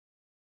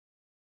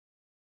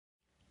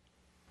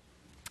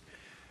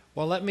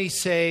Well, let me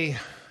say,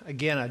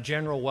 again, a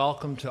general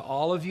welcome to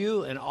all of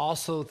you, and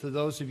also to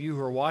those of you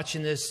who are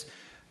watching this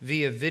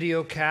via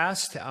video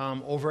cast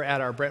over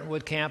at our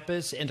Brentwood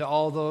campus, and to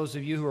all those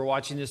of you who are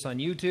watching this on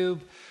YouTube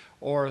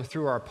or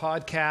through our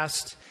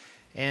podcast.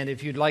 And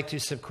if you'd like to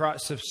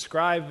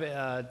subscribe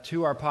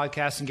to our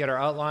podcast and get our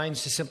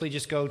outlines, simply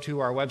just go to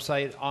our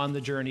website,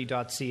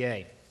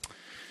 onthejourney.ca.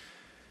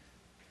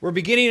 We're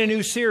beginning a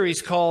new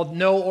series called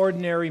No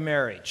Ordinary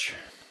Marriage.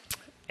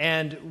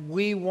 And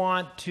we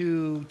want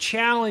to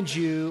challenge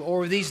you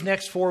over these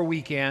next 4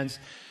 weekends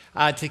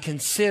to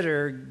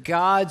consider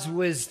God's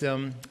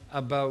wisdom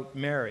about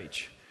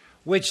marriage,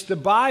 which the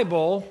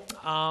Bible,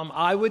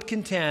 I would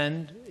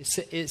contend,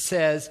 it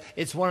says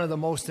it's one of the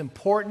most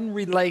important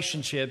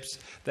relationships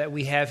that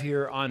we have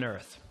here on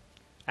earth.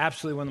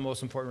 Absolutely one of the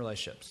most important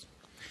relationships.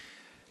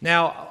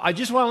 Now, I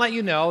just want to let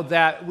you know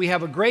that we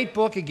have a great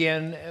book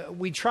again.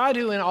 We try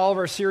to, in all of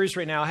our series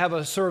right now, have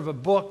a sort of a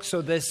book,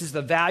 so this is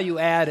the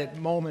value-added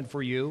moment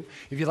for you,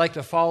 if you'd like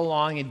to follow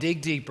along and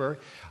dig deeper.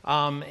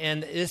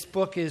 And this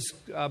book is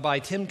by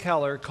Tim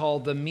Keller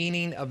called The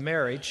Meaning of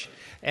Marriage.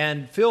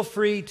 And feel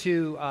free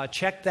to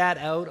check that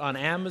out on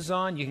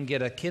Amazon. You can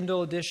get a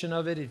Kindle edition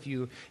of it if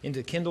you're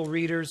into Kindle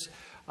readers,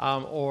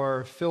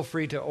 or feel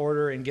free to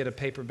order and get a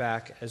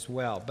paperback as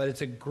well. But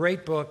it's a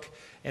great book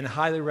and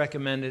highly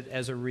recommend it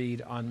as a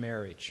read on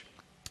marriage.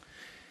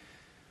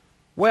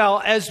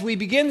 Well, as we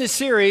begin this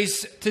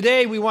series,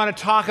 today we want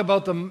to talk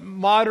about the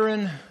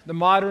modern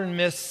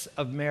myths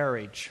of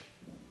marriage.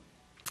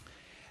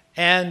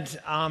 And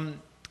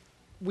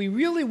we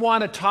really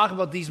want to talk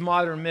about these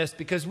modern myths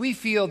because we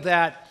feel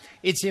that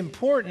it's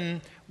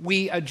important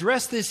we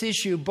address this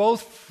issue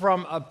both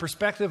from a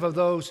perspective of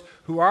those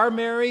who are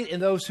married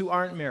and those who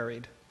aren't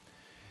married.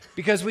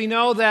 Because we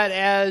know that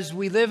as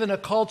we live in a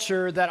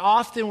culture that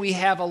often we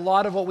have a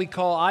lot of what we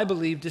call, I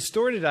believe,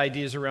 distorted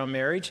ideas around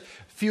marriage,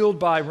 fueled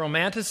by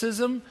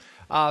romanticism,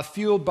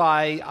 fueled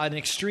by an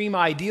extreme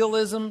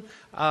idealism,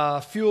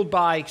 fueled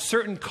by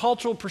certain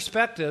cultural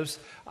perspectives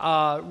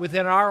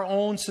within our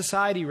own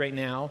society right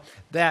now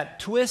that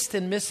twist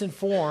and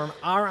misinform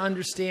our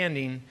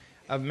understanding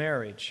of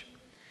marriage.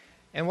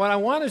 And what I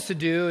want us to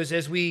do is,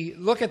 as we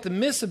look at the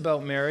myths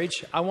about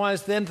marriage, I want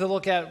us then to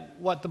look at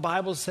what the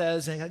Bible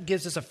says, and it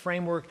gives us a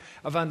framework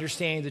of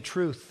understanding the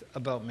truth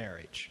about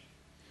marriage.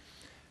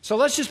 So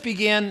let's just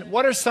begin.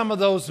 What are some of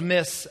those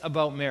myths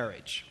about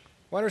marriage?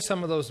 What are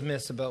some of those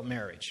myths about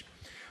marriage?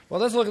 Well,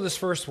 let's look at this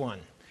first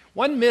one.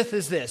 One myth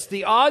is this: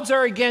 the odds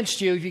are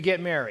against you if you get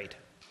married.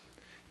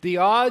 The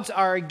odds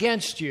are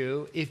against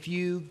you if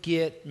you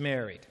get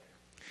married.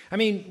 I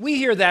mean, we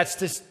hear that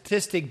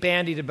statistic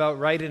bandied about,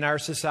 right, in our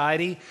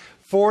society.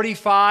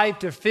 45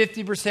 to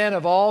 50%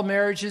 of all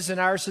marriages in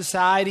our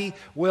society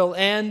will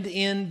end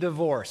in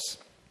divorce.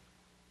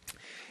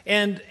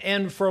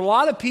 And for a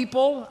lot of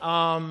people,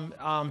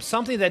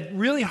 something that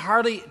really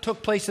hardly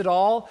took place at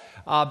all,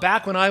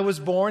 back when I was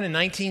born in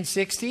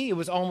 1960, it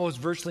was almost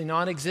virtually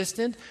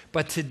non-existent.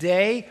 But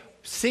today,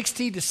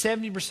 60 to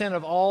 70%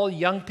 of all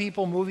young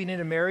people moving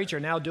into marriage are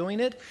now doing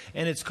it.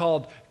 And it's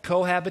called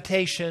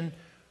cohabitation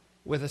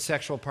with a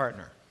sexual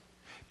partner.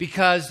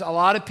 Because a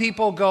lot of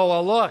people go,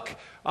 well, look,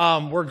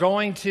 we're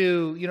going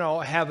to,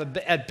 have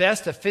at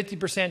best a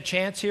 50%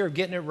 chance here of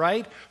getting it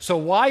right. So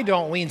why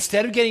don't we,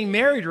 instead of getting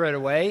married right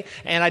away,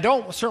 and I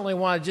don't certainly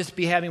want to just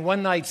be having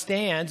one-night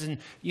stands and,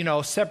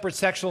 separate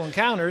sexual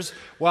encounters,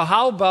 well,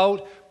 how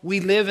about we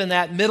live in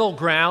that middle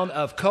ground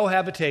of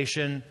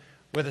cohabitation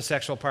with a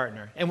sexual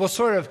partner? And we'll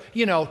sort of,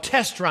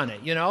 test run it,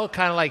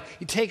 kind of like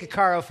you take a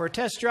car out for a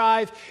test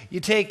drive,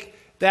 you take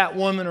that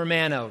woman or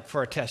man out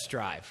for a test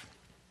drive.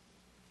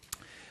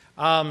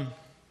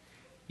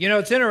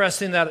 It's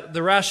interesting that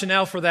the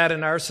rationale for that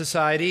in our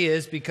society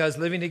is because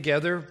living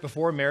together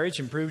before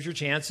marriage improves your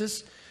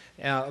chances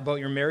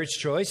about your marriage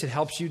choice. It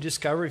helps you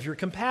discover if you're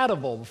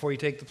compatible before you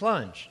take the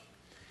plunge.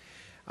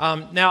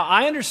 Now,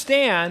 I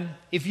understand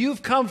if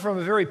you've come from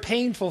a very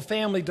painful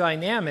family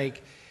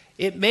dynamic,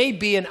 it may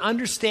be an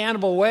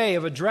understandable way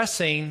of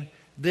addressing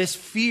this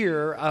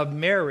fear of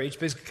marriage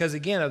because,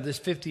 again, of this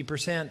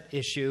 50%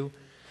 issue.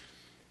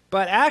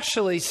 But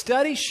actually,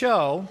 studies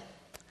show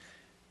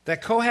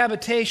that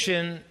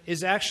cohabitation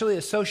is actually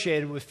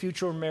associated with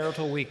future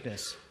marital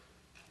weakness.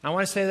 I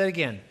want to say that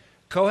again.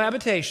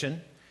 Cohabitation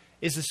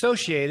is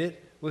associated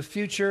with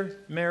future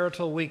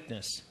marital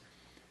weakness.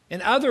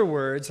 In other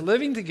words,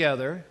 living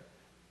together,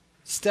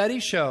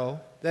 studies show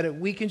that it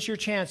weakens your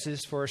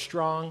chances for a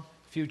strong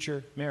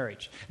future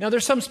marriage. Now,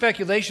 there's some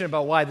speculation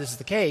about why this is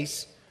the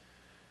case.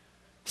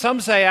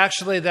 Some say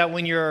actually that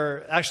when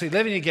you're actually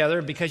living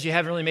together, because you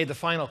haven't really made the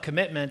final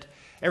commitment,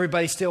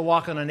 everybody's still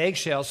walking on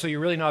eggshells, so you're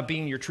really not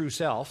being your true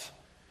self.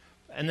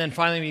 And then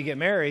finally when you get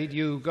married,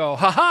 you go,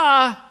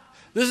 ha-ha,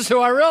 this is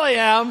who I really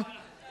am.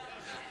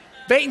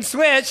 Bait and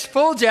switch,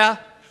 fooled ya.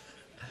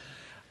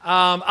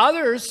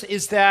 Others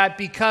is that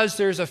because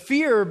there's a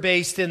fear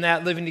based in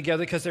that living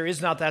together, because there is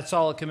not that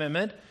solid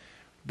commitment,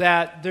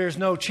 that there's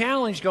no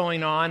challenge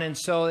going on, and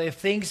so if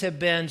things have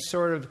been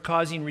sort of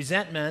causing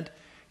resentment,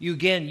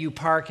 you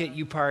park it,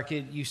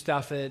 you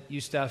stuff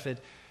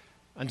it.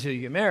 until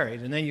you get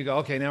married. And then you go,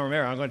 okay, now we're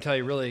married. I'm going to tell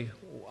you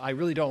I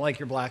really don't like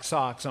your black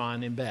socks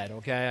on in bed,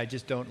 okay? I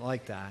just don't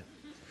like that.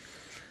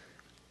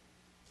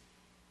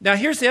 Now,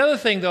 here's the other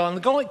thing, though.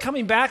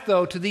 Coming back,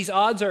 though, to these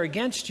odds are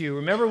against you.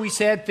 Remember we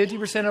said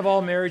 50% of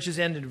all marriages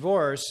end in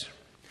divorce.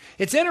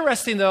 It's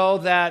interesting, though,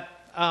 that,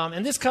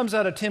 and this comes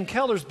out of Tim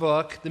Keller's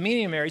book, The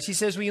Meaning of Marriage. He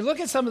says when you look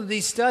at some of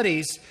these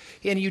studies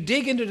and you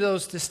dig into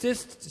those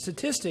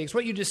statistics,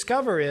 what you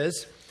discover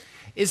is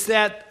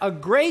that a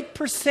great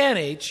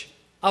percentage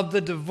of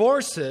the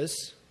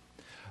divorces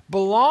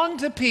belong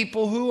to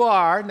people who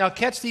are, now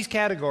catch these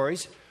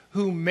categories,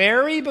 who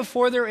marry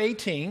before they're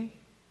 18,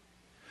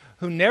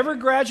 who never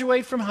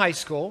graduate from high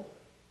school,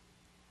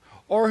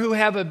 or who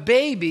have a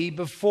baby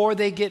before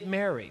they get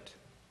married.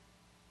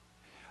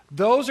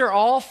 Those are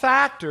all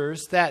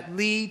factors that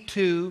lead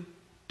to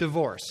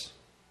divorce.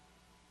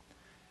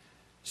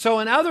 So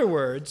in other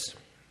words,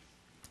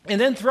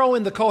 and then throw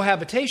in the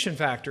cohabitation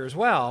factor as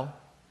well.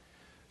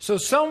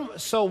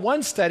 So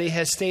one study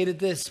has stated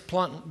this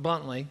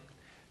bluntly.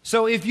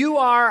 So if you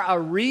are a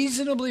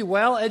reasonably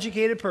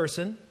well-educated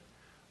person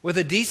with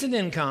a decent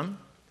income,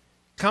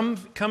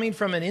 coming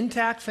from an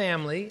intact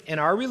family and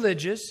are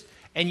religious,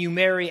 and you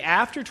marry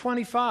after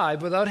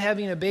 25 without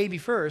having a baby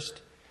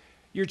first,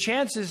 your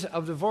chances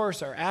of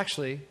divorce are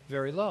actually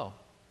very low.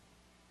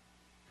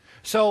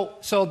 So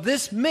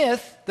this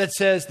myth that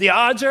says the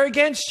odds are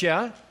against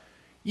you,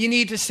 you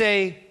need to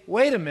say,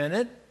 wait a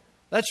minute,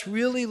 let's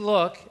really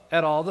look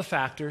at all the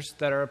factors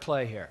that are at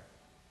play here.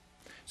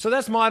 So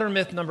that's modern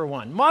myth number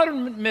one.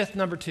 Modern myth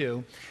number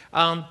two,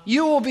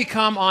 you will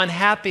become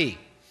unhappy.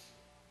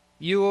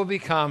 You will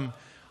become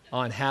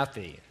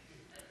unhappy.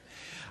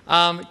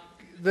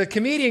 The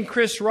comedian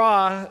Chris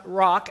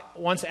Rock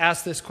once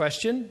asked this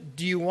question: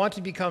 do you want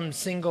to become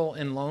single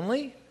and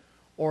lonely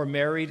or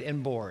married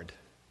and bored?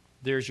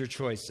 There's your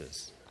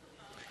choices.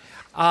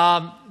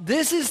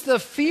 This is the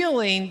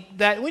feeling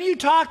that when you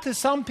talk to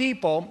some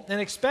people,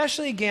 and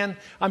especially, again,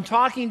 I'm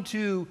talking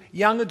to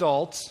young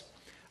adults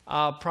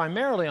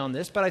primarily on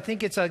this, but I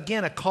think it's,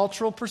 again, a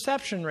cultural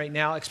perception right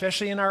now,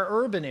 especially in our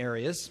urban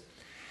areas,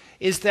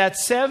 is that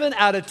 7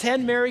 out of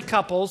 10 married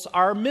couples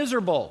are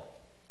miserable.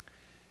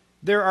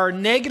 There are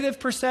negative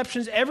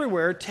perceptions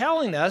everywhere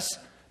telling us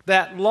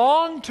that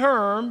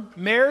long-term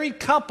married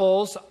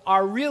couples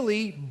are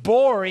really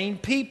boring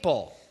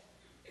people.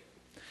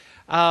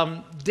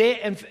 And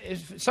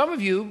some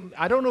of you,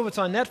 I don't know if it's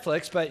on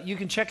Netflix, but you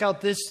can check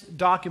out this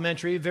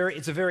documentary.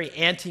 It's a very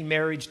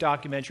anti-marriage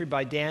documentary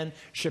by Dan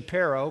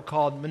Shapiro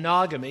called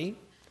Monogamy.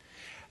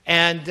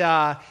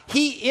 And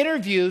he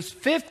interviews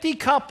 50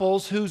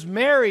 couples whose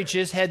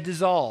marriages had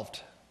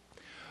dissolved.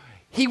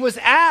 He was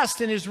asked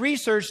in his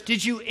research,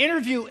 did you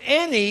interview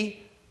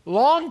any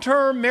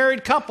long-term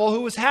married couple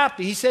who was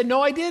happy? He said,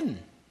 no, I didn't.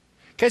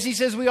 Because he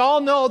says, we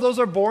all know those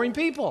are boring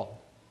people.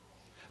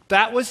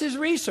 That was his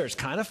research.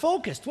 Kind of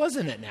focused,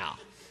 wasn't it now?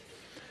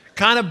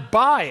 Kind of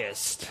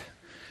biased,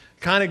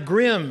 kind of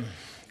grim,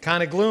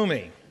 kind of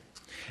gloomy.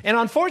 And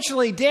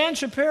unfortunately, Dan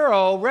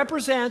Shapiro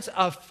represents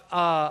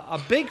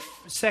a big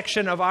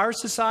section of our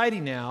society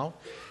now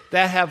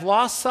that have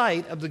lost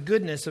sight of the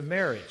goodness of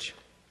marriage.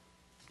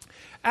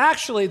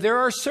 Actually, there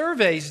are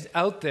surveys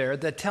out there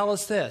that tell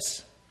us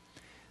this,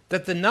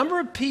 that the number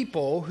of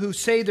people who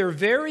say they're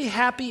very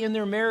happy in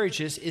their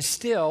marriages is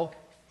still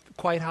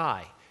quite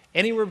high,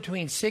 anywhere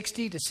between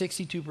 60 to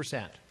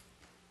 62%.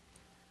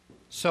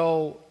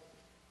 So,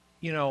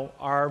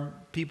 are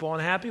people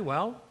unhappy?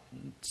 Well,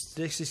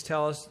 statistics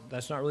tell us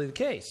that's not really the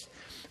case.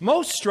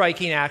 Most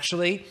striking,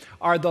 actually,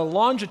 are the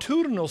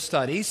longitudinal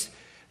studies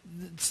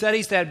that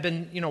have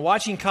been,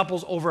 watching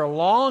couples over a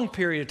long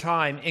period of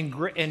time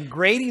and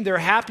grading their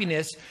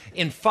happiness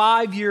in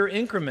 5-year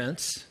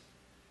increments.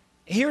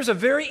 Here's a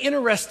very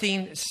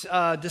interesting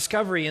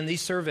discovery in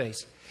these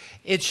surveys.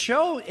 It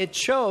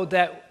showed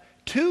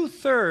that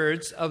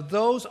 2/3 of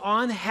those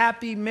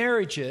unhappy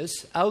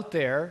marriages out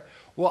there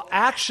will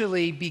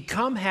actually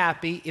become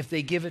happy if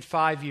they give it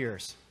 5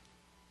 years.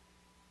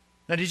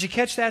 Now, did you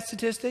catch that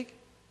statistic?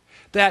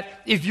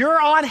 That if you're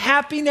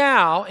unhappy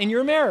now in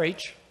your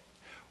marriage,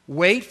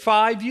 wait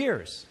 5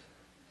 years.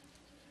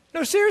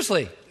 No,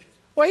 seriously.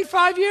 Wait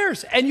 5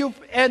 years. And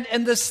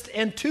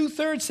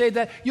 2/3 say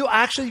that you'll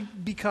actually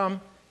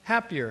become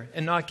happier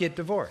and not get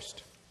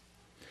divorced.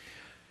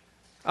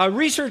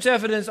 Research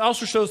evidence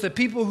also shows that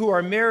people who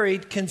are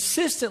married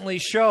consistently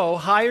show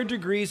higher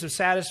degrees of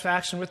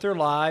satisfaction with their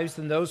lives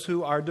than those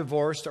who are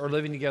divorced or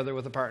living together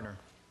with a partner.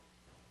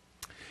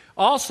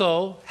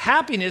 Also,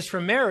 happiness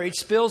from marriage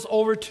spills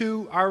over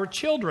to our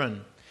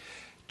children.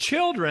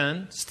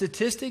 Children,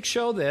 statistics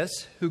show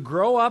this, who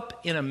grow up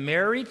in a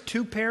married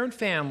 2-parent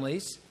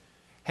families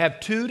have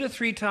 2 to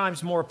 3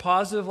 times more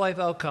positive life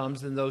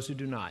outcomes than those who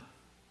do not.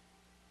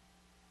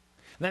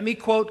 Let me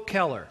quote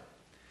Keller.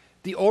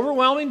 The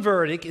overwhelming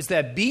verdict is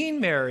that being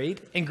married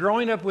and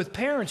growing up with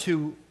parents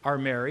who are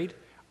married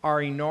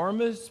are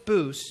enormous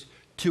boosts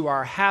to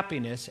our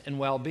happiness and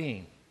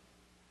well-being.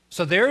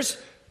 So there's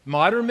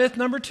modern myth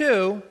number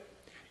 2,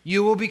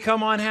 you will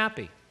become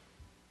unhappy.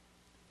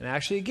 And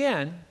actually,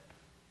 again,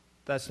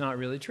 that's not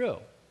really true.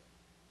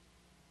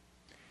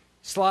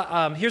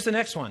 Here's the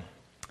next one.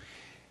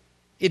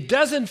 It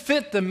doesn't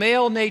fit the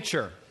male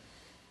nature.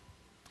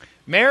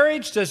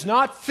 Marriage does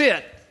not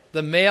fit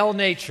the male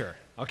nature.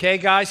 Okay,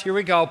 guys, here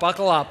we go.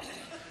 Buckle up.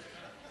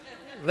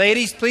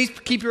 Ladies, please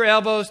keep your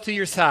elbows to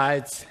your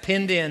sides,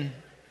 pinned in.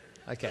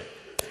 Okay.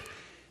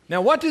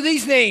 Now, what do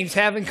these names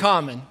have in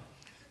common?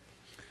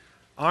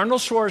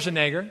 Arnold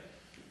Schwarzenegger,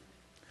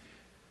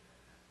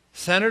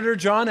 Senator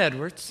John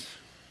Edwards,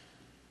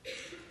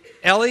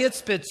 Elliot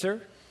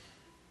Spitzer,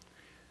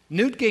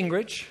 Newt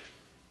Gingrich,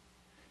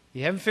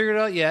 you haven't figured it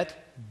out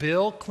yet,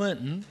 Bill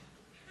Clinton,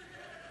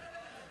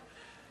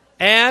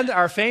 and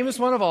our famous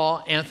one of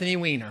all, Anthony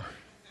Weiner.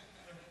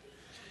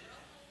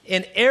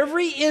 In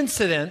every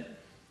incident,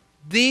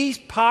 these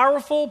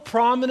powerful,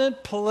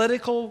 prominent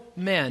political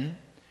men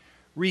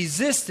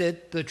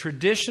resisted the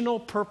traditional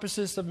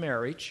purposes of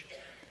marriage.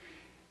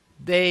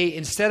 They,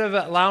 instead of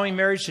allowing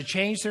marriage to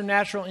change their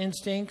natural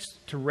instincts,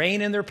 to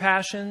rein in their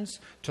passions,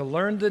 to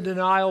learn to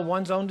denial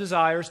one's own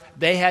desires,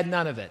 they had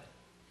none of it.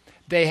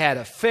 They had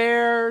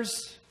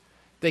affairs,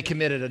 they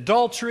committed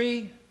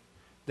adultery,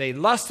 they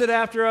lusted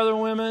after other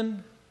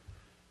women,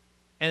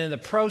 and in the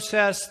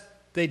process,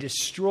 they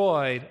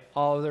destroyed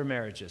all of their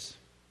marriages.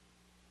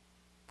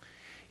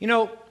 You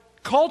know,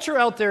 culture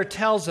out there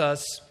tells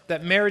us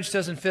that marriage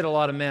doesn't fit a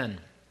lot of men.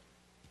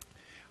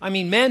 I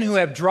mean, men who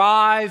have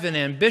drive and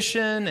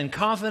ambition and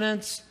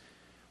confidence,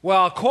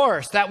 well, of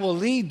course, that will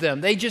lead them.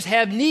 They just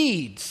have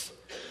needs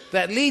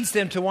that leads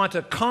them to want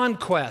to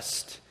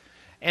conquest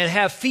and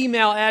have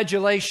female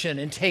adulation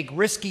and take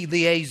risky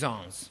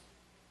liaisons.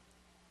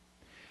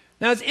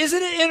 Now,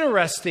 isn't it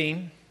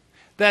interesting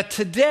that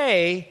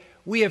today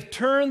we have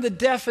turned the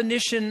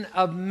definition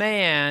of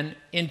man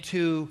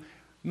into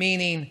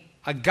meaning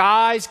a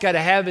guy's got to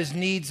have his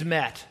needs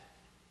met?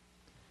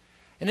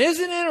 And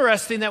isn't it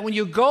interesting that when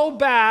you go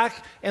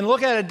back and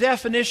look at a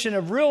definition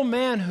of real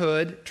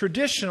manhood,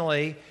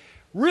 traditionally,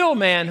 real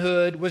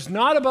manhood was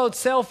not about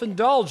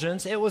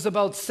self-indulgence, it was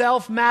about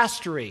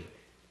self-mastery.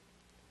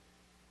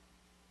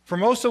 For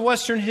most of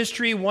Western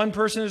history, one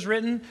person has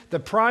written, the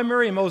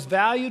primary and most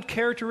valued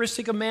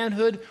characteristic of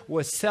manhood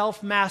was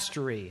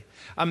self-mastery.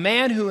 A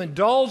man who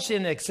indulged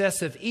in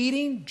excessive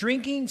eating,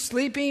 drinking,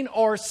 sleeping,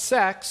 or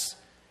sex,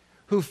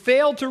 who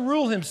failed to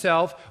rule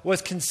himself,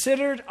 was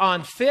considered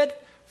unfit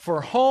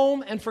for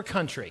home and for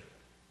country.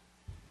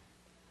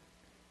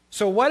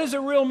 So what is a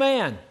real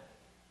man?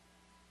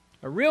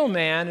 A real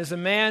man is a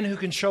man who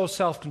can show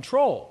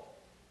self-control.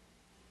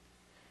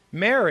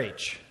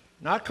 Marriage,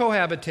 not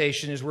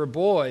cohabitation, is where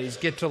boys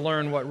get to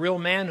learn what real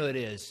manhood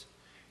is.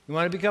 You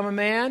want to become a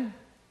man?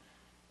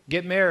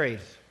 Get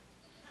married.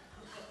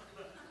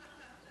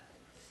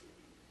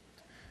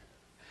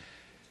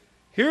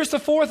 Here's the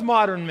fourth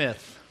modern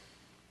myth.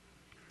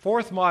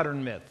 Fourth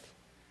modern myth.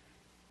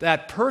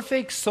 That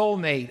perfect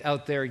soulmate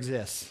out there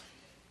exists.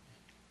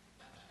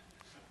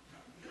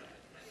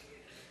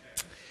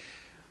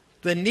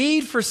 The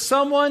need for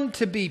someone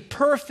to be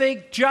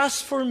perfect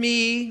just for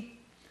me,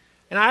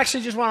 and I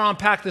actually just want to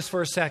unpack this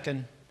for a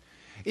second,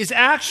 is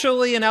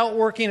actually an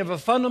outworking of a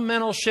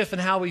fundamental shift in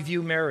how we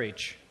view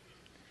marriage.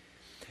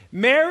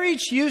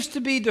 Marriage used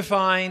to be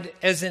defined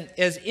as an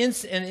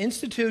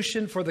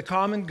institution for the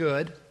common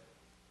good,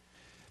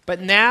 but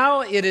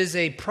now it is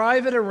a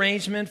private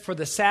arrangement for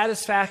the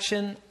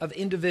satisfaction of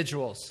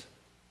individuals.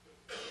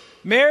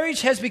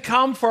 Marriage has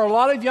become, for a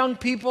lot of young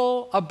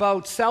people,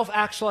 about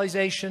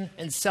self-actualization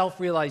and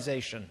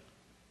self-realization.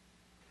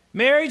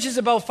 Marriage is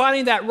about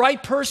finding that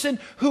right person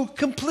who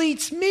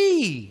completes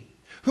me,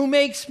 who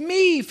makes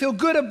me feel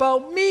good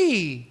about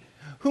me,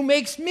 who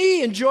makes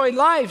me enjoy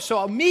life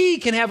so me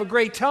can have a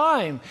great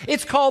time.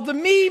 It's called the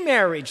me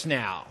marriage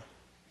now.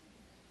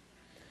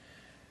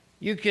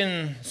 You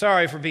can,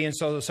 sorry for being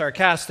so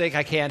sarcastic,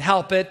 I can't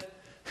help it.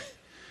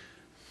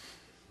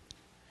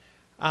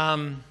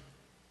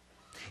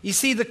 You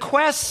see, the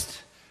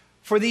quest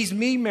for these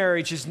me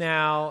marriages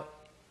now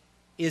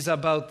is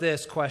about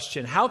this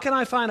question. How can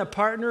I find a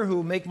partner who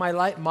will make my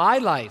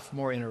life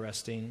more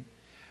interesting?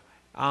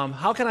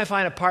 How can I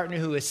find a partner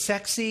who is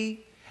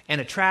sexy and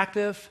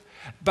attractive,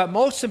 but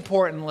most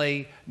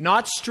importantly,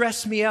 not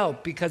stress me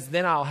out because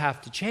then I'll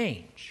have to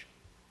change?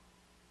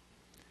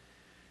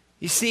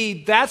 You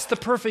see, that's the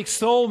perfect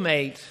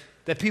soulmate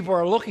that people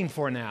are looking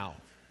for now.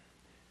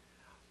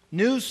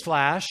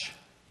 Newsflash,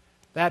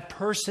 that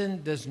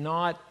person does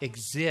not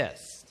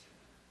exist.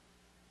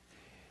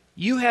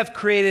 You have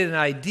created an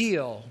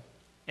ideal,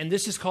 and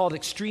this is called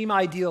extreme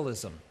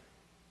idealism.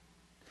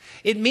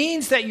 It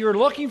means that you're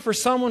looking for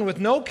someone with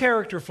no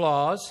character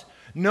flaws,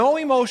 no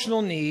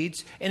emotional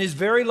needs, and is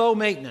very low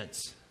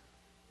maintenance.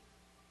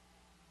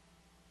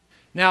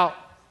 Now,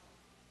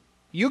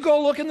 you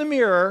go look in the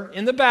mirror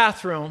in the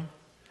bathroom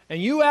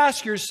and you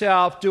ask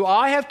yourself, do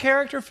I have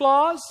character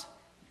flaws?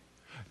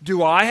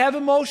 Do I have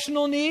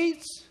emotional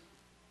needs?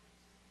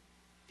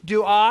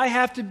 Do I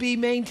have to be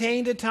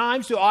maintained at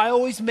times? Do I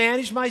always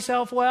manage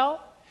myself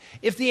well?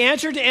 If the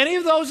answer to any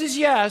of those is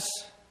yes,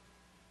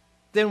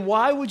 then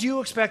why would you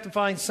expect to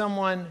find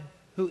someone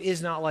who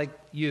is not like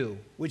you,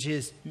 which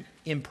is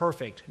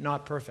imperfect,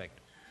 not perfect.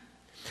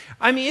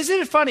 I mean, isn't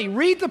it funny?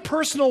 Read the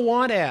personal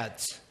want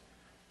ads.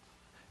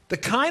 The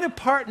kind of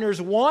partners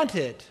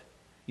wanted,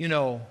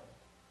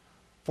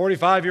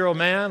 45-year-old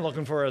man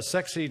looking for a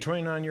sexy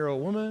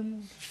 29-year-old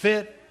woman,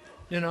 fit,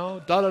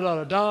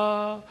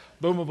 da-da-da-da-da,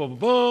 boom, boom, boom,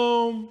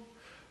 boom,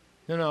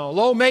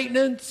 low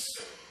maintenance,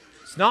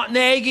 it's not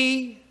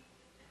naggy,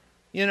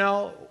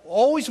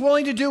 always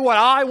willing to do what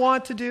I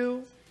want to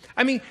do.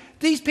 I mean,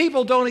 these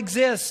people don't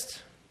exist.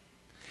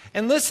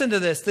 And listen to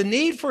this. The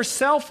need for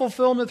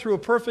self-fulfillment through a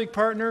perfect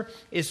partner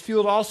is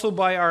fueled also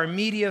by our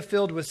media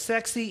filled with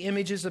sexy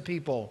images of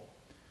people.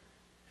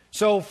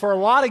 So for a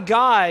lot of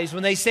guys,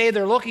 when they say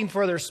they're looking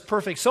for their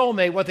perfect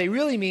soulmate, what they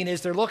really mean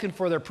is they're looking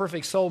for their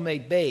perfect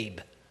soulmate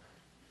babe.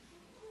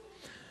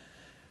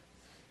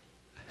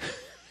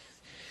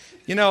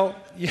 You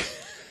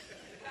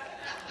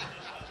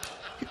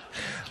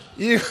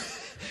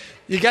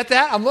get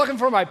that? I'm looking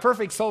for my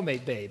perfect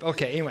soulmate babe.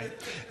 Okay, anyway.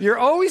 You're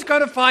always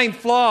going to find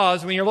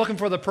flaws when you're looking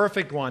for the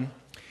perfect one.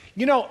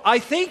 I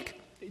think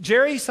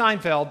Jerry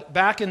Seinfeld,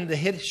 back in the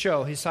hit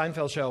show, his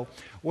Seinfeld show,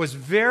 was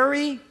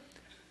very,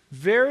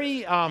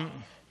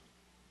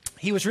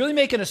 he was really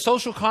making a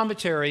social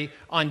commentary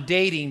on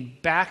dating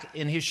back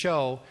in his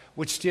show,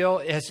 which still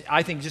has,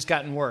 I think, just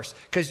gotten worse.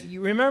 Because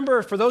you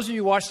remember, for those of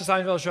you who watched the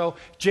Seinfeld show,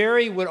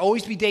 Jerry would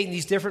always be dating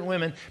these different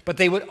women, but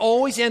they would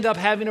always end up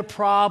having a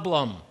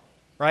problem,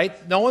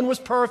 right? No one was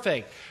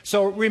perfect.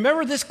 So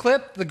remember this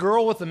clip, the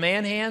girl with the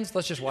man hands?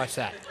 Let's just watch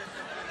that.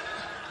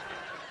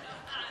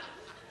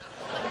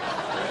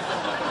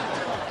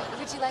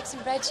 Would you like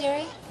some bread,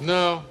 Jerry?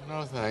 No,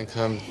 thanks.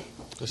 I'm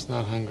just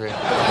not hungry.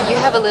 You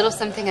have a little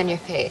something on your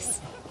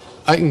face.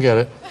 I can get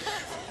it.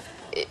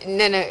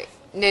 No,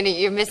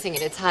 you're missing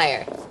it. It's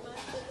higher.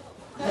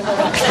 It's an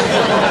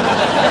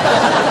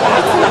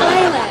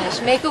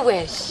eyelash. Make a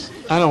wish.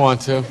 I don't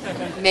want to.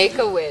 Make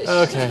a wish.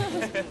 Okay.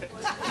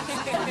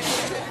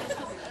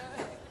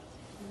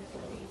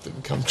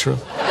 Didn't come true.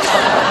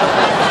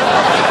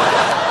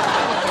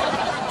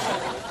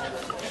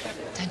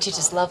 Don't you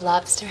just love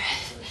lobster?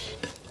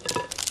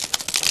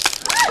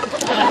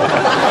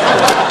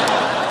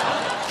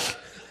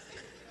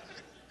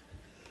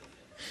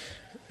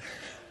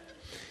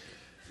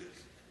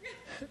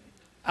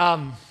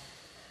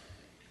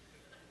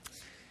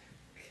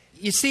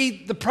 You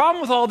see, the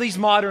problem with all these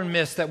modern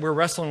myths that we're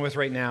wrestling with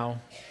right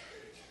now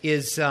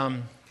is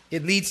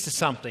it leads to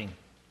something.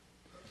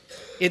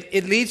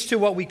 It leads to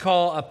what we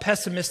call a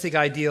pessimistic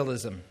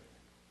idealism.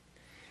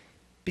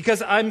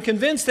 Because I'm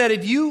convinced that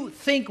if you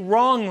think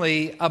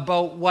wrongly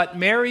about what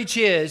marriage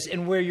is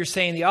and where you're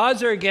saying the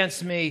odds are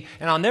against me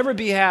and I'll never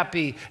be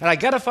happy and I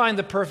got to find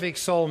the perfect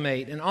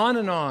soulmate and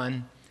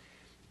on,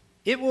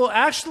 it will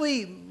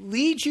actually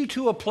lead you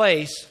to a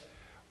place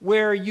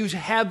where you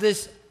have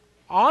this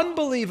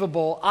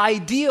unbelievable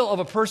ideal of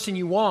a person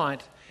you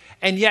want,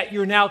 and yet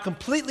you're now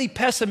completely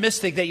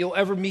pessimistic that you'll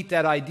ever meet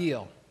that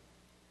ideal.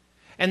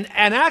 And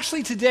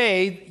actually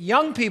today,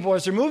 young people,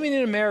 as they're moving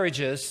into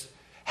marriages,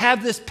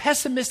 have this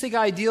pessimistic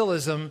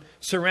idealism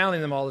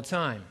surrounding them all the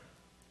time.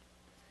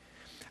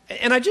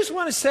 And I just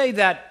want to say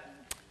that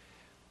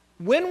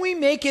when we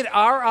make it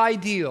our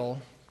ideal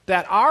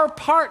that our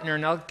partner,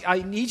 now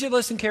I need you to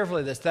listen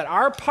carefully to this, that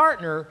our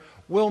partner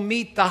will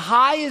meet the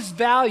highest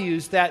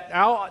values that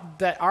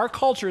our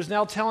culture is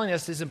now telling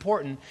us is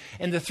important.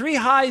 And the three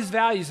highest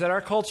values that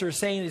our culture is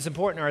saying is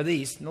important are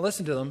these. Now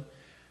listen to them.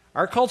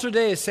 Our culture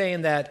today is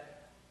saying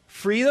that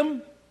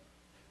freedom,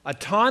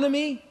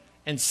 autonomy,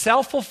 and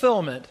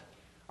self-fulfillment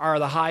are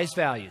the highest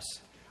values.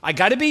 I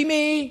got to be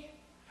me,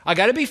 I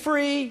got to be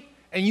free,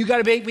 and you got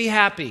to make me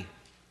happy.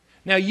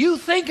 Now you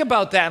think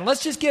about that, and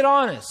let's just get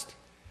honest.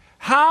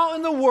 How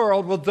in the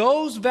world will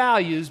those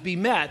values be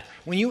met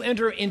when you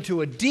enter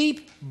into a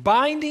deep,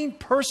 binding,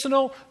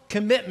 personal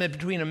commitment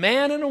between a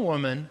man and a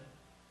woman,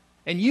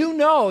 and you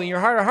know in your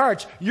heart of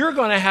hearts you're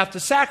going to have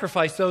to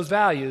sacrifice those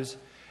values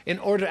in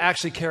order to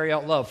actually carry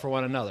out love for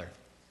one another?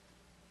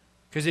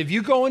 Because if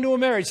you go into a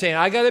marriage saying,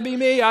 I got to be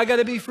me, I got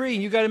to be free,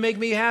 and you got to make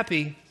me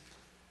happy,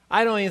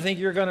 I don't even think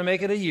you're going to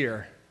make it a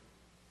year.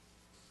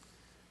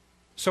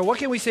 So what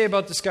can we say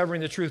about discovering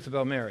the truth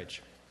about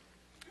marriage?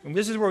 And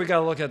this is where we got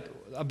to look at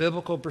a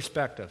biblical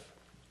perspective.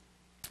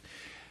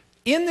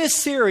 In this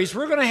series,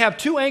 we're going to have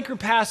two anchor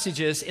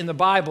passages in the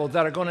Bible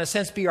that are going to, in a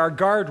sense, be our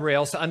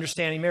guardrails to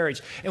understanding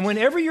marriage. And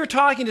whenever you're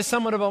talking to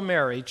someone about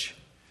marriage,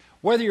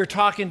 whether you're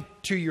talking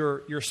to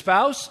your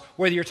spouse,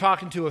 whether you're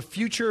talking to a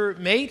future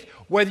mate,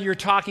 whether you're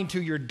talking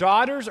to your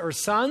daughters or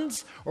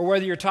sons, or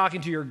whether you're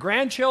talking to your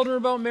grandchildren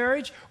about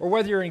marriage, or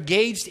whether you're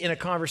engaged in a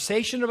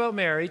conversation about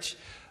marriage,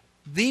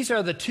 these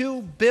are the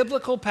two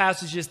biblical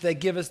passages that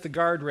give us the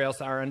guardrails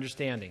to our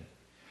understanding.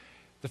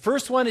 The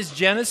first one is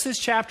Genesis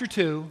chapter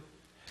 2,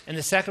 and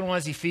the second one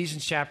is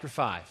Ephesians chapter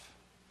 5.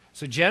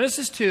 So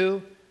Genesis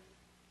 2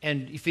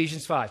 and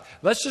Ephesians 5.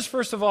 Let's just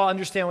first of all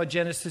understand what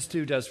Genesis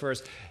 2 does for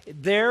us.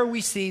 There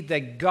we see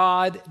that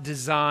God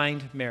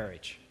designed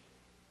marriage.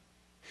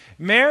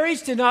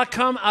 Marriage did not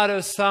come out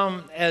of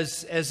some,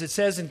 as it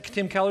says in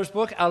Tim Keller's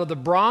book, out of the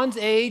Bronze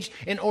Age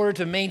in order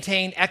to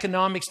maintain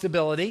economic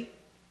stability.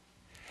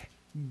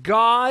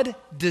 God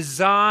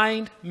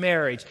designed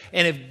marriage.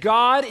 And if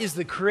God is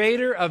the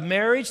creator of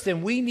marriage,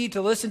 then we need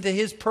to listen to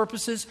his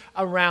purposes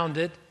around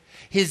it,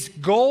 his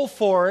goal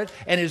for it,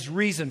 and his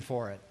reason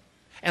for it.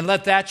 And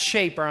let that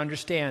shape our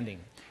understanding.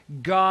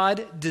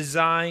 God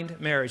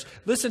designed marriage.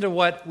 Listen to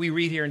what we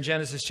read here in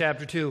Genesis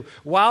chapter 2.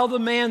 While the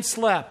man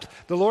slept,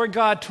 the Lord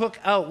God took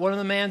out one of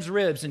the man's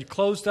ribs and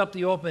closed up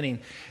the opening.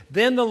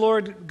 Then the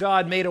Lord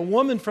God made a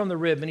woman from the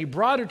rib, and he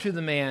brought her to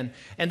the man.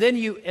 And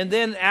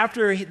then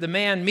after the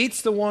man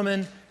meets the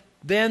woman,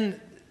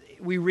 then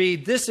we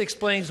read, this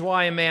explains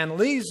why a man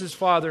leaves his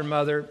father and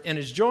mother and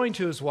is joined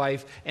to his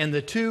wife, and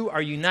the two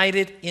are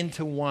united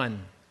into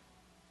one.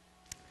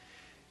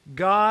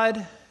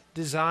 God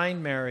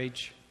designed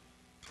marriage,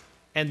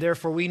 and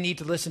therefore we need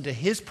to listen to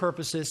his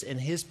purposes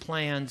and his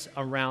plans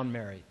around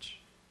marriage.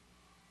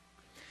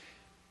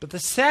 But the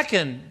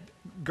second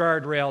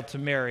guardrail to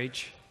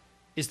marriage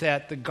is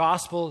that the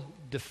gospel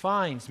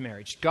defines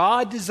marriage.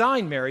 God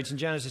designed marriage in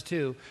Genesis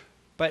 2,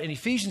 but in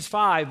Ephesians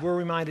 5, we're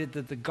reminded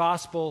that the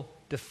gospel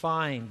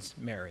defines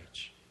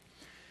marriage.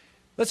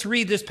 Let's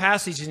read this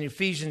passage in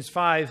Ephesians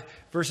 5,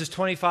 verses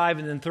 25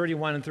 and then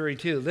 31 and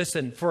 32.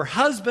 Listen, for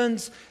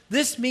husbands,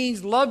 this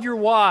means love your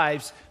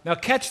wives. Now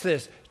catch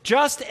this.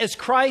 Just as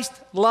Christ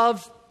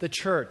loved the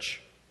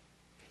church,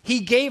 he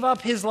gave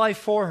up his life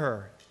for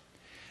her.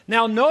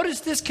 Now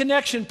notice this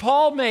connection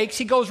Paul makes.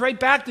 He goes right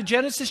back to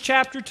Genesis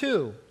chapter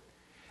 2.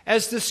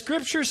 As the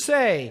scriptures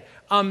say,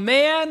 a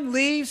man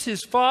leaves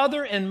his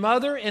father and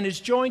mother and is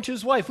joined to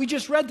his wife. We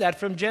just read that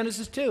from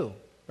Genesis 2,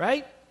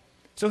 right?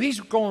 So he's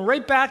going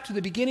right back to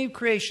the beginning of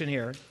creation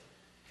here.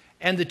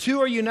 And the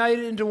two are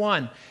united into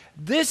one.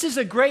 This is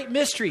a great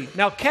mystery.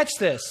 Now catch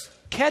this.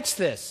 Catch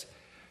this.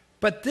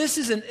 But this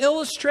is an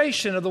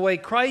illustration of the way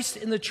Christ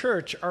and the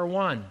church are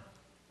one.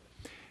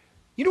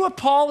 You know what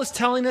Paul is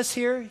telling us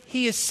here?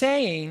 He is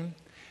saying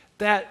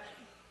that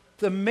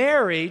the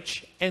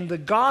marriage and the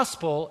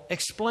gospel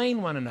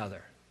explain one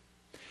another.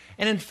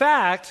 And in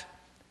fact,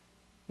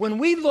 when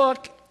we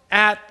look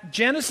at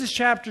Genesis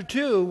chapter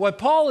 2, what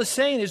Paul is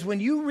saying is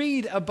when you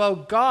read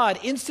about God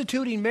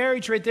instituting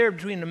marriage right there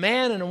between a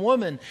man and a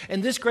woman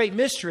and this great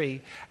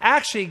mystery,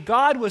 actually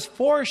God was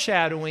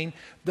foreshadowing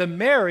the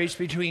marriage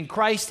between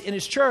Christ and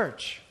his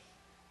church.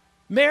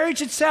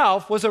 Marriage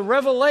itself was a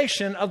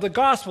revelation of the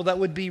gospel that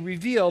would be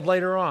revealed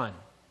later on.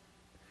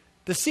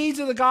 The seeds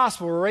of the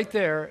gospel were right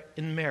there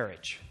in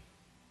marriage.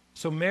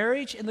 So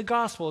marriage and the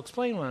gospel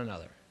explain one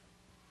another.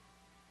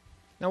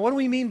 Now, what do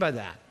we mean by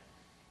that?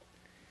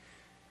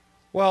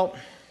 Well,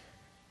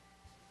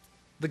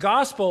 the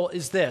gospel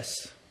is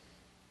this.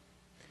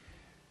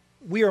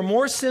 We are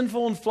more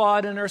sinful and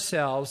flawed in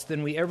ourselves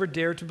than we ever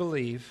dare to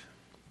believe.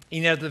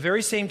 And yet at the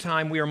very same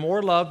time, we are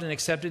more loved and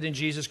accepted in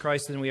Jesus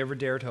Christ than we ever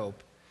dared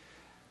hope.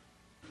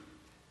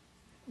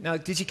 Now,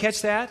 did you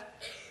catch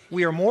that?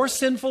 We are more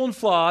sinful and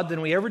flawed than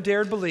we ever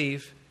dared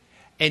believe,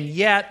 and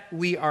yet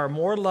we are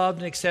more loved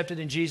and accepted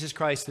in Jesus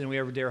Christ than we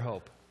ever dare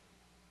hope.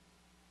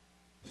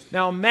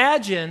 Now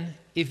imagine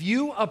if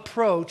you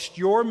approached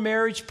your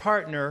marriage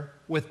partner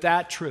with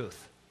that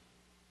truth.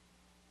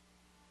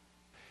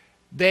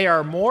 They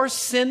are more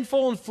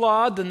sinful and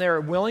flawed than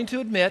they're willing to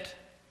admit,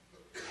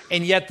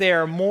 and yet they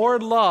are more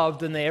loved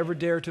than they ever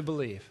dare to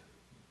believe.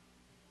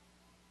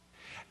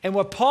 And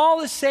what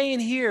Paul is saying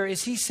here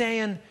is he's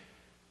saying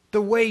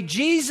the way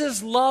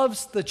Jesus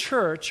loves the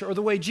church, or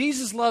the way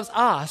Jesus loves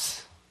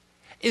us,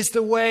 is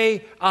the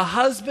way a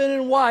husband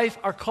and wife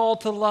are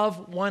called to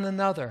love one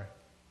another.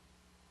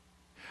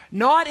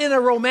 Not in a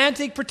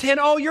romantic pretend,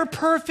 oh, you're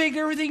perfect,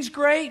 everything's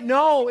great.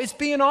 No, it's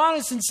being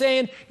honest and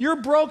saying,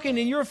 you're broken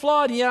and you're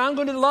flawed, and yet I'm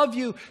going to love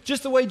you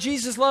just the way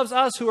Jesus loves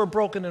us who are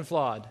broken and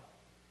flawed.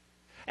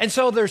 And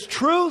so there's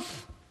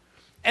truth,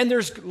 and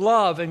there's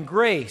love and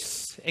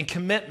grace and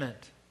commitment.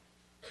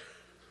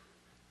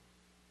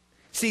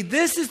 See,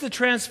 this is the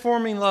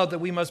transforming love that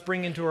we must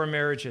bring into our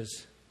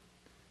marriages.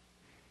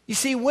 You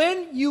see,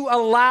 when you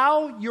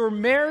allow your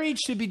marriage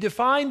to be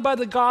defined by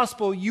the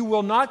gospel, you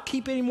will not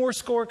keep any more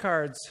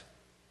scorecards.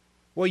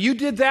 Well, you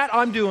did that,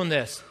 I'm doing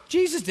this.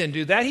 Jesus didn't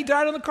do that. He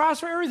died on the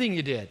cross for everything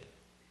you did.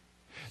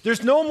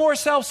 There's no more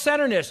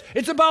self-centeredness.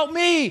 It's about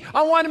me.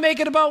 I want to make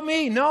it about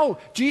me. No,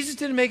 Jesus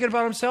didn't make it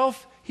about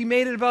himself. He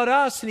made it about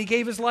us, and he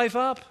gave his life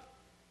up.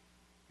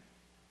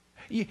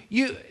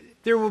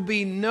 There will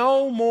be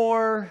no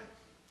more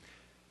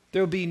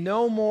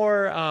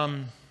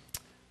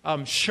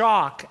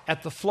shock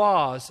at the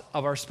flaws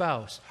of our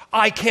spouse.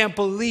 I can't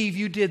believe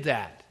you did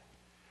that.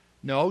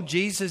 No,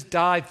 Jesus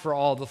died for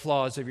all the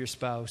flaws of your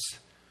spouse.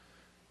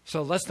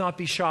 So let's not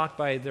be shocked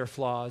by their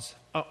flaws.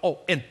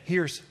 And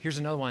here's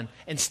another one.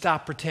 And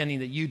stop pretending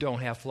that you don't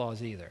have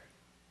flaws either.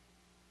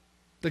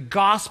 The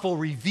gospel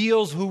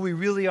reveals who we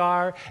really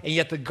are, and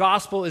yet the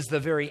gospel is the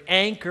very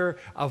anchor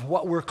of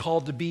what we're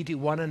called to be to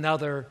one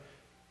another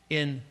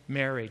in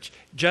marriage.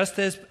 Just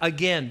as,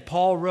 again,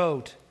 Paul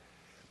wrote,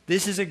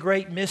 This is a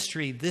great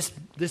mystery, this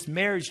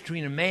marriage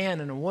between a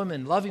man and a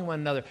woman loving one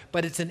another,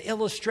 but it's an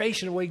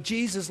illustration of the way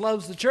Jesus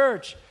loves the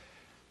church.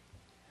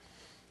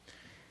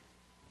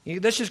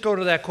 Let's just go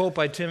to that quote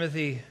by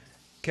Timothy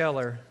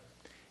Keller.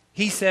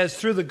 He says,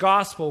 through the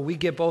gospel, we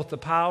get both the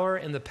power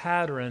and the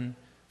pattern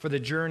for the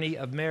journey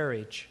of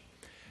marriage.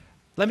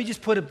 Let me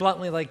just put it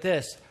bluntly like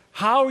this.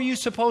 How are you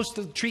supposed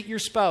to treat your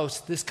spouse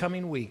this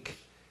coming week?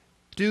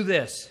 Do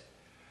this.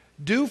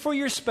 Do for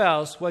your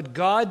spouse what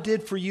God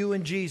did for you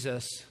in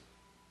Jesus.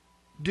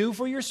 Do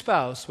for your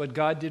spouse what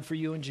God did for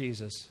you in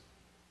Jesus.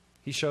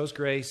 He shows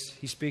grace.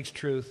 He speaks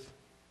truth.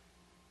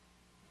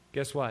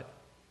 Guess what?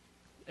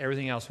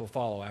 Everything else will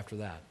follow after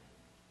that.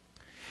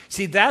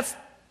 See,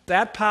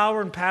 that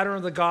power and pattern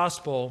of the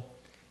gospel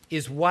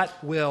is what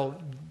will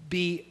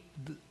be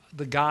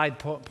the guide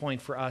point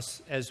for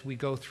us as we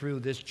go through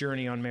this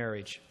journey on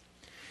marriage.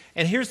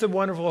 And here's the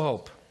wonderful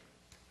hope.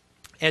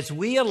 As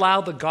we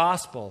allow the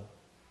gospel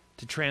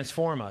to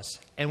transform us,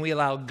 and we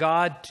allow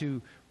God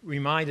to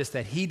remind us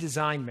that He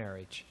designed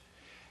marriage,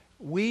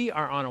 we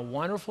are on a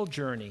wonderful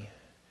journey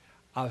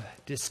of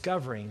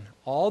discovering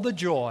all the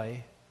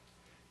joy.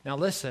 Now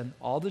listen,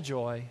 all the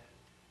joy,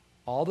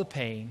 all the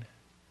pain,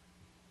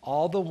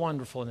 all the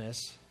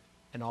wonderfulness,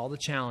 and all the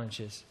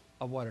challenges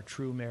of what a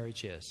true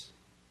marriage is.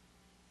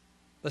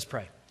 Let's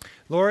pray.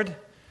 Lord,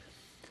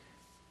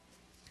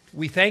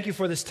 we thank you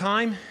for this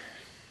time.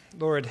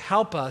 Lord,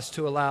 help us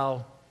to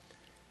allow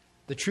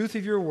the truth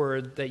of your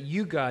word that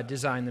you, God,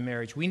 designed the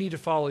marriage. We need to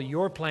follow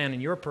your plan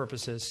and your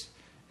purposes.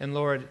 And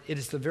Lord, it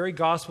is the very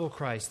gospel of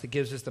Christ that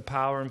gives us the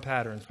power and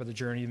patterns for the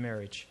journey of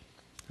marriage.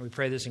 And we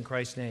pray this in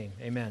Christ's name.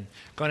 Amen.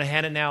 I'm going to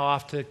hand it now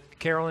off to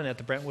Carolyn at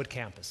the Brentwood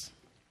campus.